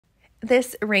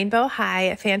This Rainbow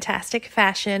High Fantastic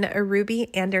Fashion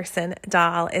Ruby Anderson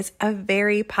doll is a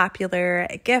very popular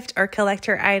gift or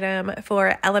collector item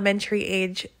for elementary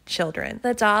age children.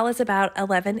 The doll is about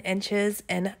 11 inches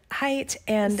in height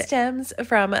and stems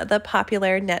from the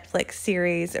popular Netflix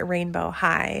series Rainbow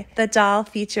High. The doll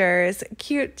features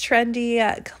cute,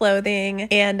 trendy clothing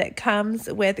and comes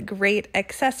with great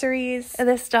accessories.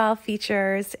 This doll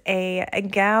features a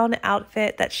gown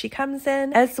outfit that she comes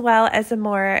in, as well as a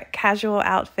more casual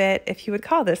outfit, if you would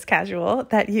call this casual,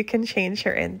 that you can change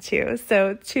her into.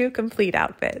 So 2 complete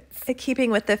outfits.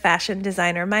 Keeping with the fashion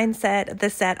designer mindset, the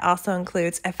set also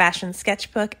includes a fashion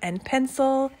sketchbook and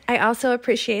pencil. I also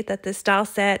appreciate that this doll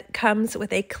set comes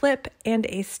with a clip and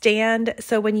a stand,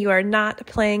 so when you are not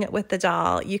playing with the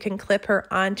doll, you can clip her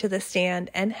onto the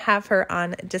stand and have her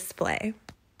on display.